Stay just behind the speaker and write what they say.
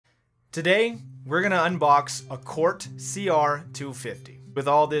Today, we're gonna unbox a Cort CR250. With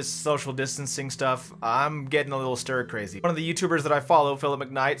all this social distancing stuff, I'm getting a little stir crazy. One of the YouTubers that I follow, Philip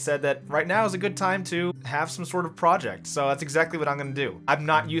McKnight, said that right now is a good time to have some sort of project. So that's exactly what I'm gonna do. I'm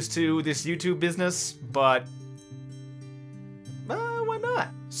not used to this YouTube business, but why not?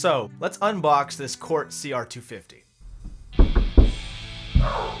 So let's unbox this Cort CR250.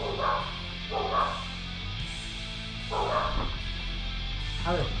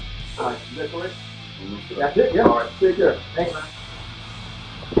 Is that correct? That's it, yeah. All right. Take care. Thanks, man.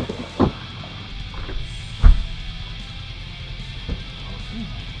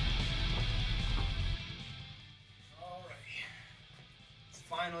 Alright. It's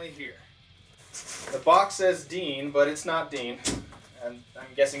finally here. The box says Dean, but it's not Dean. And I'm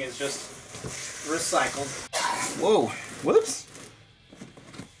guessing it's just recycled. Whoa. Whoops.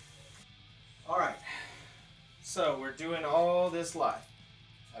 Alright. So we're doing all this live.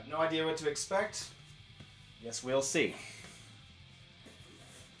 I have no idea what to expect. Guess we'll see.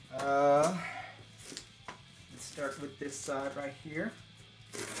 Let's start with this side right here.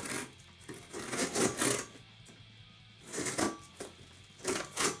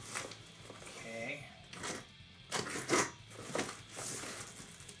 Okay.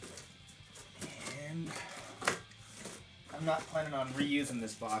 And I'm not planning on reusing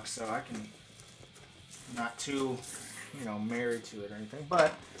this box, so I can not too, married to it or anything,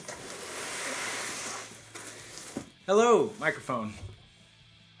 but hello, microphone.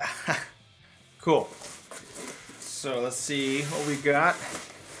 Cool. So let's see what we got.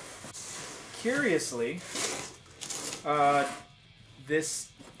 Curiously, this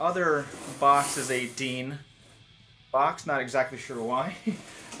other box is a Dean box. Not exactly sure why.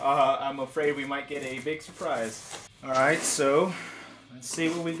 I'm afraid we might get a big surprise. All right, so let's see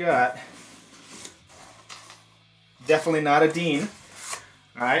what we got. Definitely not a Dean.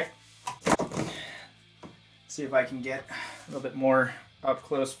 All right. See if I can get a little bit more up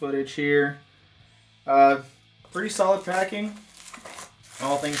close footage here. Pretty solid packing,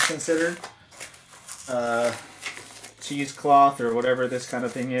 all things considered. Cheesecloth or whatever this kind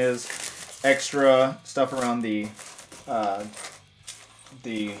of thing is. Extra stuff around the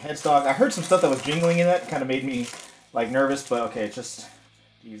headstock. I heard some stuff that was jingling in that, kind of made me like nervous, but okay, it's just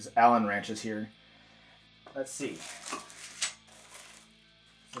these Allen wrenches here. Let's see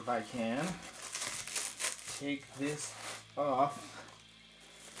if I can take this off.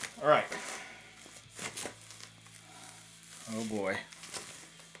 All right. Oh boy.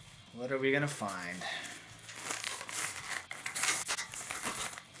 What are we gonna find?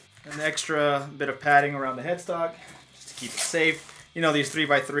 An extra bit of padding around the headstock just to keep it safe. You know, these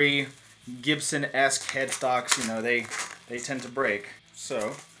 3x3 Gibson-esque headstocks, they tend to break.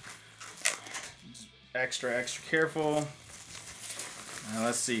 So extra careful. Now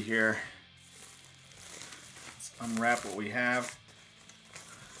let's see here. Let's unwrap what we have.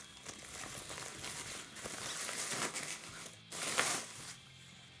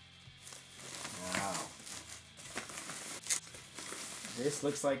 Wow. This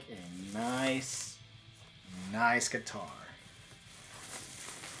looks like a nice guitar.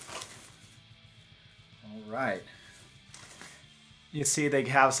 All right. You see they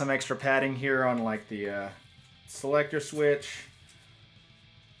have some extra padding here on like the selector switch.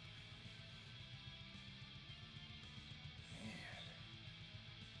 Man.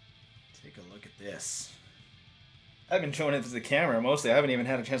 Take a look at this. I've been showing it to the camera mostly. I haven't even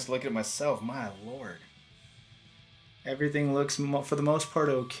had a chance to look at it myself. My lord. Everything looks, for the most part,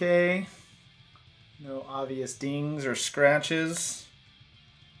 okay. No obvious dings or scratches.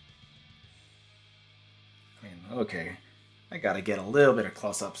 I mean, okay. I gotta get a little bit of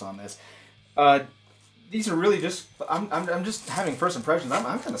close-ups on this. These are really just, I'm just having first impressions.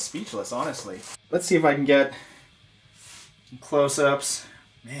 I'm kind of speechless, honestly. Let's see if I can get some close-ups.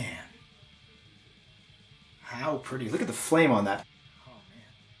 Man. How pretty. Look at the flame on that. Oh,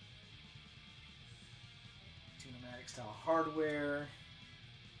 man. Tunematic style hardware.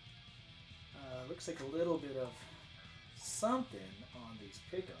 Looks like a little bit of something on these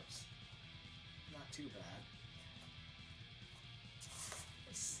pickups. Not too bad.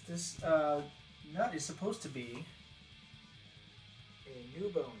 This nut is supposed to be a new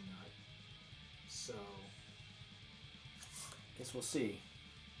bone nut, so I guess we'll see.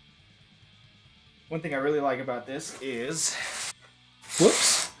 One thing I really like about this is,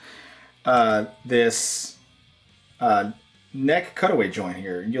 whoops, this neck cutaway joint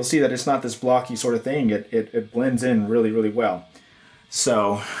here. You'll see that it's not this blocky sort of thing. It blends in really well.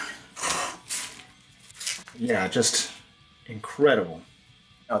 So yeah, just incredible.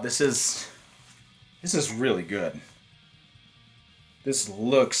 Oh, this is really good. This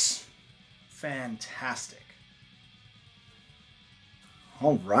looks fantastic.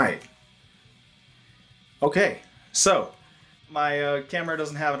 All right. Okay, so my camera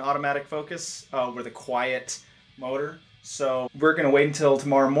doesn't have an automatic focus with a quiet motor, so we're gonna wait until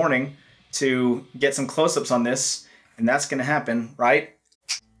tomorrow morning to get some close-ups on this, and that's gonna happen, right?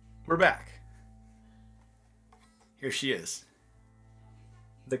 We're back. Here she is.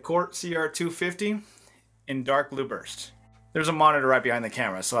 The Cort CR250 in dark blue burst. There's a monitor right behind the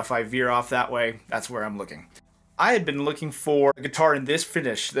camera, so if I veer off that way, that's where I'm looking. I had been looking for a guitar in this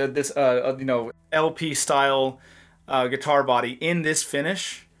finish, this LP style guitar body in this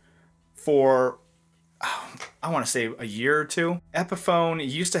finish for, I want to say a year or two. Epiphone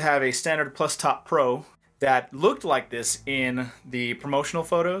used to have a Standard Plus Top Pro that looked like this in the promotional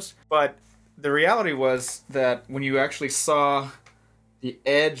photos, but the reality was that when you actually saw the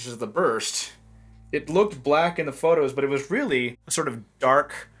edge of the burst, it looked black in the photos, but it was really a sort of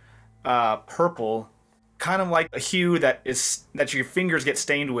dark purple, kind of like a hue that your fingers get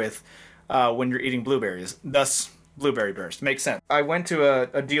stained with when you're eating blueberries. Thus, blueberry burst. Makes sense. I went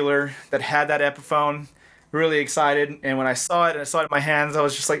to a dealer that had that Epiphone, really excited, and when I saw it and I saw it in my hands, I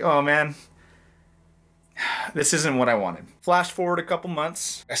was just like, oh man, this isn't what I wanted. Flash forward a couple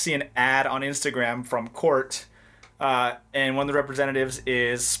months, I see an ad on Instagram from Cort, and one of the representatives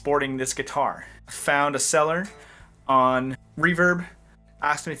is sporting this guitar. I found a seller on Reverb,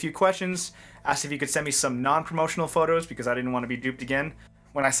 asked him a few questions, asked if he could send me some non-promotional photos because I didn't want to be duped again.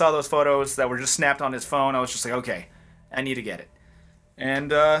 When I saw those photos that were just snapped on his phone, I was just like, okay, I need to get it.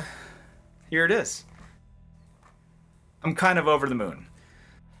 And here it is. I'm kind of over the moon.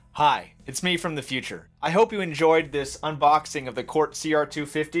 Hi, it's me from the future. I hope you enjoyed this unboxing of the Cort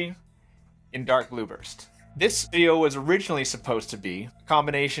CR250 in dark blue burst. This video was originally supposed to be a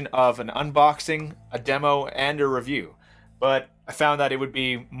combination of an unboxing, a demo, and a review, but I found that it would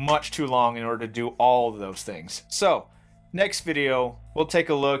be much too long in order to do all of those things. So, next video, we'll take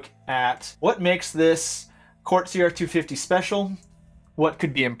a look at what makes this Cort CR250 special, what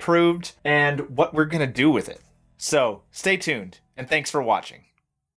could be improved, and what we're gonna do with it. So, stay tuned, and thanks for watching.